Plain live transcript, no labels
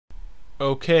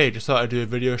Okay, just thought I'd do a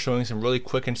video showing some really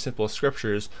quick and simple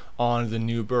scriptures on the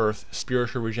new birth,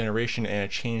 spiritual regeneration, and a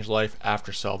changed life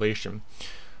after salvation.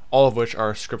 All of which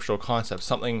are scriptural concepts,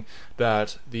 something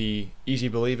that the easy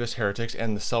believist heretics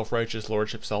and the self-righteous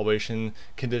lordship salvation,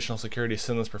 conditional security,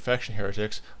 sinless perfection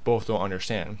heretics both don't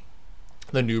understand.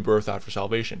 The new birth after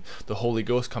salvation, the Holy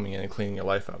Ghost coming in and cleaning your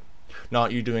life up.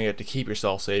 Not you doing it to keep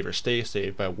yourself saved or stay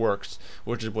saved by works,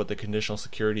 which is what the conditional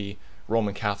security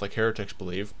Roman Catholic heretics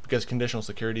believe, because conditional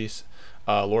security's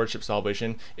lordship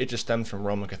salvation, it just stems from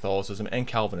Roman Catholicism and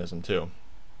Calvinism too.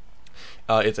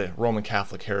 It's a Roman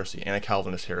Catholic heresy and a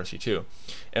Calvinist heresy too.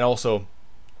 And also,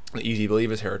 the easy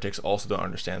believers heretics also don't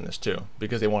understand this too,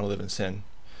 because they want to live in sin.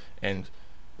 And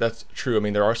that's true. I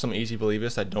mean, there are some easy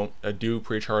believers that do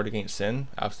preach hard against sin,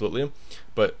 absolutely,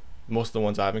 but most of the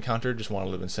ones I've encountered just want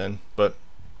to live in sin, but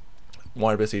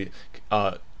want to basically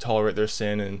tolerate their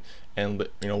sin and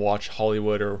watch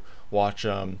Hollywood or watch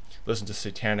listen to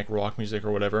satanic rock music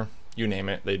or whatever, you name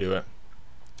it, they do it.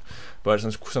 But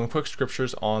some quick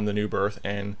scriptures on the new birth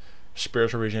and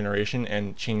spiritual regeneration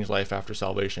and changed life after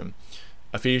salvation.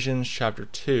 Ephesians chapter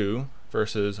 2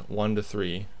 verses 1 to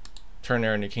 3. Turn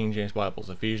there in the King James Bibles.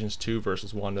 Ephesians 2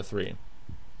 verses 1 to 3.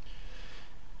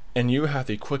 And you hath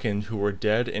he quickened who were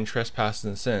dead in trespasses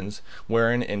and sins,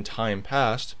 wherein in time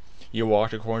past you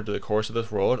walked according to the course of this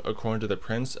world, according to the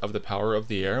prince of the power of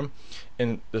the air,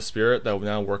 in the spirit that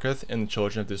now worketh in the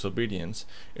children of disobedience,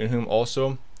 in whom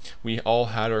also we all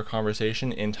had our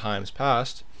conversation in times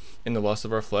past, in the lust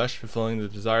of our flesh, fulfilling the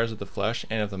desires of the flesh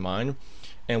and of the mind,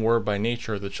 and were by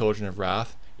nature the children of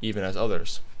wrath, even as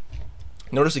others.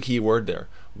 Notice the key word there,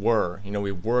 were.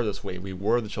 We were this way. We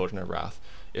were the children of wrath.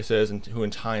 It says, who in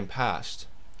time past.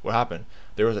 What happened?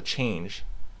 There was a change.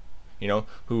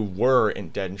 Who were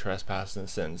dead in trespasses and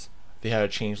sins. They had a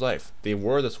changed life. They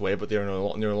were this way, but they are no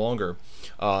longer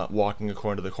walking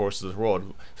according to the course of this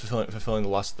world, fulfilling the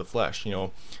lust of the flesh,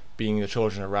 being the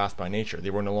children of wrath by nature.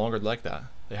 They were no longer like that.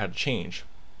 They had to change.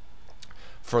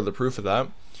 Further proof of that,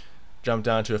 jump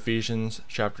down to Ephesians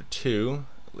chapter 2,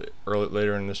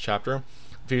 later in this chapter.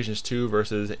 Ephesians 2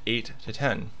 verses 8 to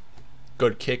 10.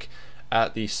 Good kick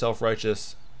at the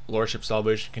self-righteous lordship,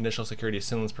 salvation, conditional security,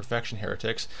 sinless perfection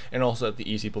heretics, and also at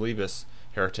the easy believist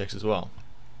heretics as well.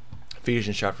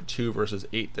 Ephesians chapter 2 verses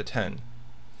 8 to 10.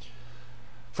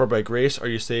 For by grace are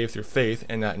you saved through faith,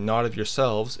 and that not of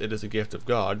yourselves, it is a gift of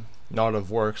God, not of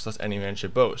works, lest any man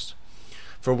should boast.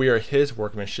 For we are his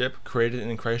workmanship, created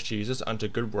in Christ Jesus unto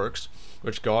good works,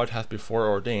 which God hath before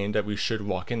ordained that we should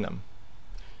walk in them.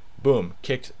 Boom,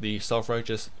 kicked the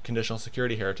self-righteous conditional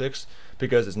security heretics,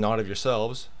 because it's not of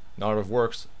yourselves, not of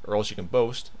works, or else you can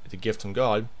boast. It's a gift from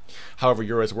God. However,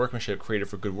 you're his workmanship, created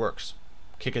for good works.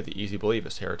 Kick at the easy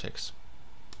believist heretics.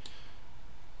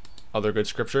 Other good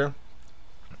scripture,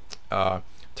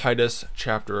 Titus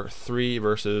chapter 3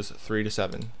 verses 3 to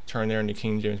 7. Turn there in the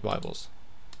King James Bibles.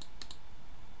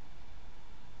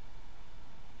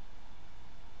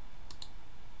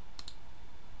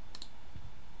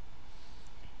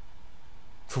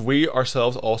 For we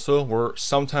ourselves also were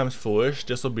sometimes foolish,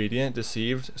 disobedient,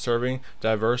 deceived, serving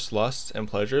diverse lusts and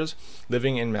pleasures,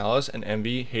 living in malice and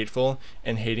envy, hateful,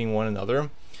 and hating one another.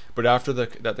 But after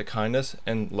that the kindness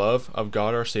and love of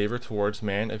God our Savior towards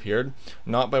man appeared,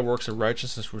 not by works of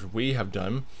righteousness which we have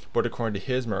done, but according to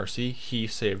his mercy he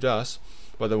saved us,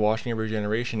 by the washing of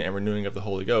regeneration and renewing of the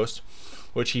Holy Ghost,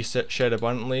 which he shed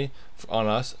abundantly on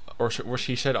us, or which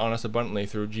he shed on us abundantly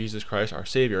through Jesus Christ our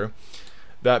Savior,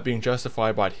 that being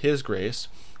justified by his grace,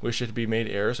 we should be made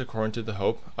heirs according to the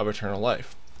hope of eternal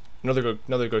life.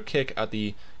 Another good kick at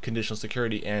the conditional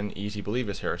security and easy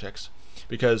believers heretics,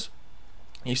 because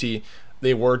you see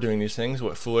they were doing these things,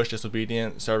 foolish,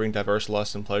 disobedient, serving diverse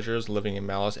lusts and pleasures, living in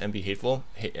malice, envy, hateful,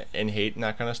 and hate and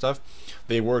that kind of stuff.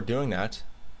 They were doing that,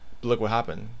 but look what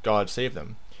happened. God saved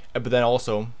them. But then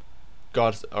also,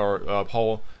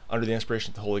 Paul, under the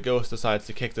inspiration of the Holy Ghost, decides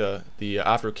to kick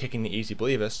after kicking the easy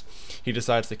believers, he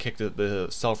decides to kick the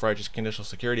self-righteous conditional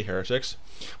security heretics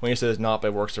when he says, not by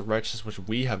works of righteousness which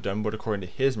we have done, but according to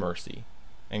his mercy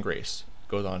and grace.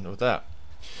 Goes on with that.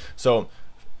 So,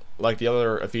 like the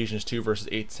other Ephesians 2 verses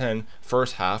 8 to 10,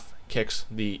 first half kicks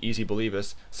the easy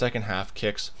believers, second half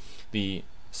kicks the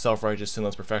self-righteous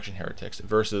sinless perfection heretics.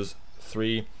 Verses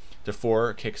 3 to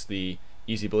 4 kicks the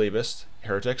easy believers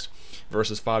heretics.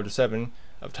 Verses 5 to 7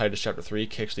 of Titus chapter 3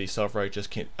 kicks the self-righteous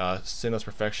sinless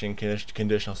perfection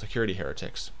conditional security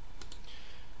heretics.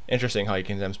 Interesting how he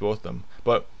condemns both of them.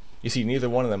 But you see, neither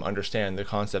one of them understand the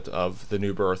concept of the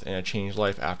new birth and a changed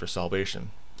life after salvation.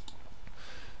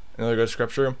 Another good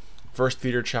scripture, 1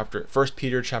 Peter chapter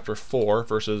 4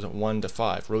 verses 1 to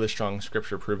 5. Really strong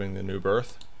scripture proving the new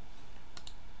birth.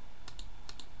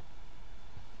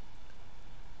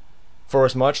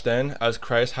 Forasmuch then as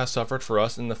Christ has suffered for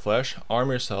us in the flesh, arm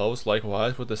yourselves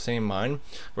likewise with the same mind.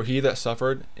 For he that hath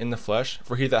suffered in the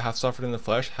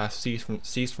flesh hath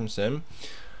ceased from sin,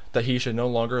 that he should no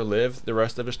longer live the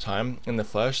rest of his time in the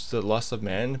flesh to the lusts of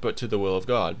man, but to the will of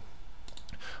God.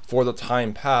 For the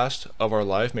time past of our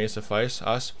life may suffice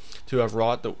us to have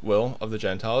wrought the will of the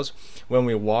Gentiles, when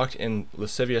we walked in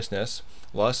lasciviousness,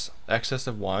 lust, excess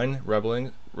of wine,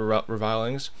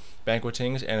 revilings,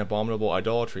 banquetings, and abominable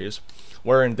idolatries,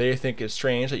 wherein they think it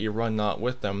strange that you run not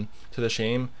with them to the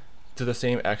same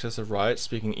excess of riot,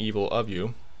 speaking evil of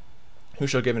you, who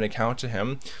shall give an account to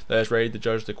him that is ready to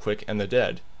judge the quick and the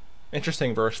dead.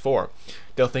 Interesting, verse 4.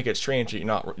 They'll think it strange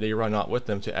that you run not with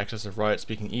them to excess of riot,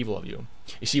 speaking evil of you.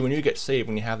 You see, when you get saved,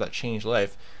 when you have that changed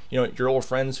life, your old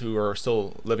friends who are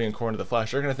still living according to the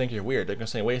flesh, they're going to think you're weird. They're going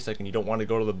to say, wait a second, you don't want to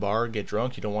go to the bar, get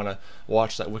drunk, you don't want to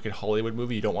watch that wicked Hollywood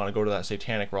movie, you don't want to go to that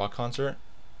satanic rock concert?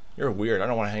 You're weird. I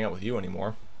don't want to hang out with you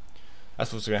anymore.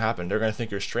 That's what's going to happen. They're going to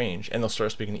think you're strange, and they'll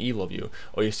start speaking evil of you.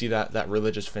 Oh, you see that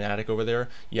religious fanatic over there?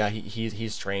 Yeah,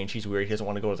 he's strange. He's weird. He doesn't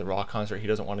want to go to the rock concert. He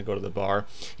doesn't want to go to the bar.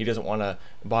 He doesn't want to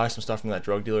buy some stuff from that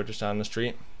drug dealer just down the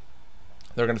street.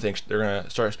 They're going to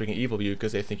start speaking evil of you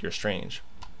because they think you're strange.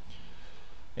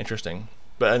 Interesting.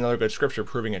 But another good scripture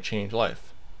proving a changed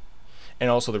life, and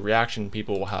also the reaction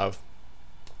people will have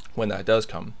when that does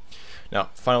come. Now,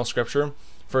 final scripture.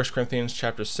 1 Corinthians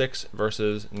chapter 6,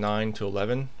 verses 9 to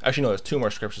 11. Actually, no, there's two more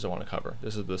scriptures I want to cover.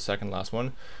 This is the second last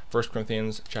one. 1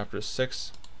 Corinthians chapter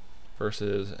 6,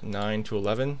 verses 9 to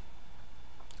 11.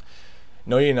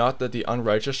 Know ye not that the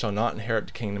unrighteous shall not inherit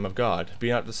the kingdom of God? Be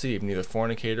not deceived, neither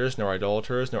fornicators, nor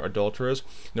idolaters, nor adulterers,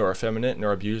 nor effeminate,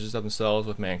 nor abusers of themselves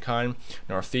with mankind,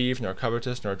 nor thieves, nor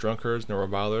covetous, nor drunkards, nor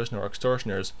revilers, nor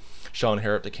extortioners shall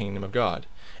inherit the kingdom of God.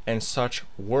 And such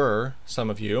were some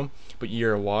of you, but ye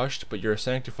are washed, but ye are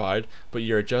sanctified, but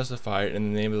ye are justified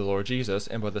in the name of the Lord Jesus,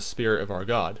 and by the Spirit of our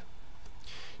God.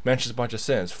 Mentions a bunch of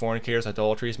sins. Fornicators,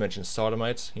 idolatries, mentions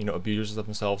sodomites, abusers of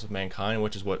themselves with mankind,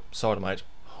 which is what sodomites,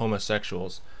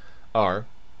 homosexuals, are.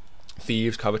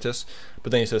 Thieves, covetous.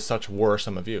 But then he says, such were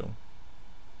some of you.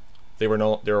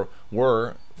 There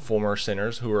were former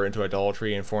sinners who were into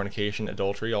idolatry and fornication,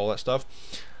 adultery, all that stuff,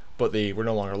 but they were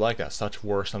no longer like that. Such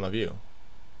were some of you.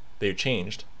 They've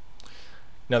changed.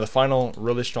 Now, the final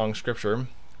really strong scripture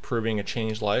proving a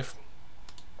changed life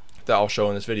that I'll show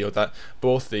in this video, that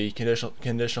both the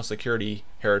conditional security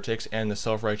heretics and the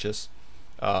self-righteous,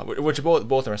 which both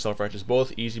of them are self-righteous,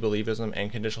 both easy believism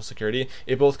and conditional security,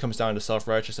 it both comes down to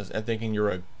self-righteousness and thinking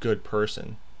you're a good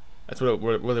person. That's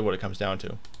really what it comes down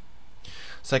to.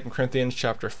 2 Corinthians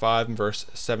chapter 5 and verse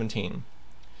 17.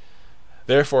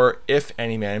 Therefore, if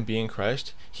any man be in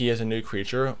Christ, he is a new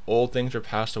creature. Old things are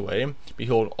passed away.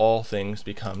 Behold, all things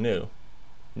become new.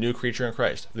 New creature in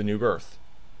Christ, the new birth.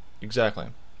 Exactly.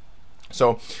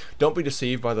 So, don't be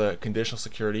deceived by the conditional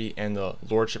security and the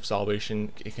lordship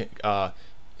salvation,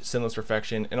 sinless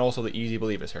perfection, and also the easy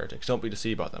believers heretics. Don't be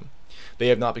deceived by them. They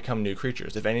have not become new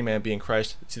creatures. If any man be in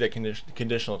Christ, see that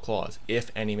conditional clause. If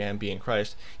any man be in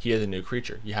Christ, he is a new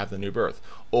creature. You have the new birth.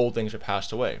 Old things are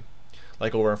passed away.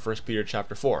 Like over in 1 Peter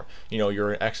chapter 4.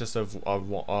 You're in excess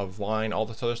of wine, all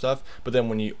this other stuff, but then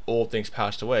when old things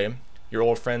passed away, your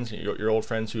old friends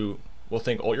who will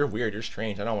think, oh, you're weird, you're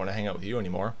strange, I don't want to hang out with you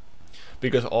anymore.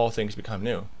 Because all things become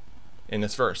new. In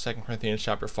this verse, 2 Corinthians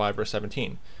chapter 5, verse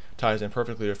 17, ties in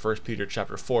perfectly with 1 Peter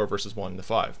chapter 4, verses 1 to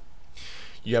 5.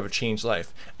 You have a changed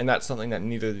life, and that's something that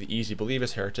neither the easy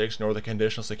believers heretics nor the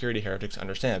conditional security heretics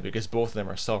understand, because both of them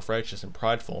are self-righteous and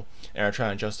prideful and are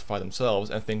trying to justify themselves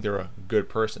and think they're a good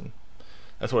person.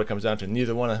 That's what it comes down to.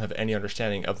 Neither one of them have any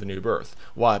understanding of the new birth.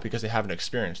 Why? Because they haven't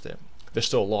experienced it. They're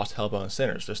still lost, hell-bound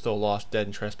sinners. They're still lost, dead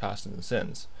in trespasses and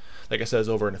sins, like it says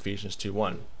over in Ephesians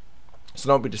 2:1. So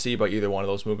don't be deceived by either one of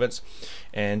those movements,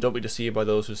 and don't be deceived by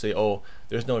those who say, oh,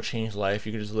 there's no changed life,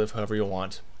 you can just live however you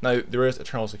want. Now, there is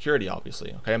eternal security,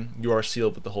 obviously, okay? You are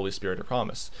sealed with the Holy Spirit of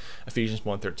promise. Ephesians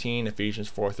 1:13, Ephesians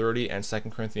 4:30, and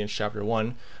 2 Corinthians chapter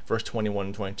 1, verse 21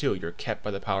 and 22. You're kept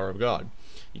by the power of God.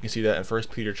 You can see that in 1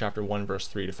 Peter chapter 1, verse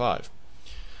 3 to 5.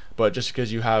 But just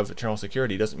because you have eternal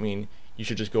security doesn't mean you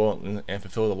should just go out and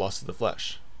fulfill the lusts of the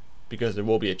flesh. Because there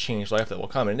will be a changed life that will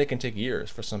come, and it can take years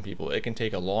for some people. It can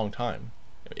take a long time.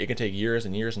 It can take years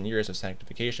and years and years of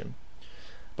sanctification.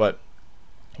 But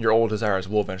your old desires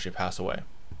will eventually pass away.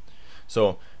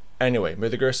 So, anyway, may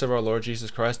the grace of our Lord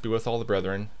Jesus Christ be with all the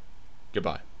brethren.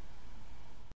 Goodbye.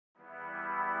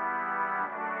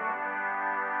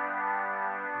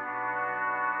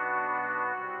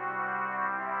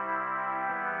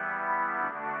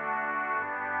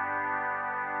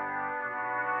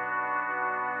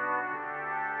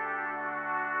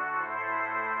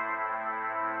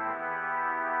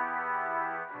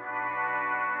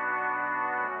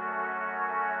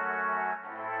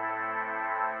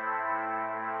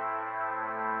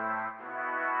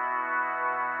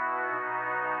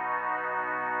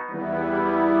 you.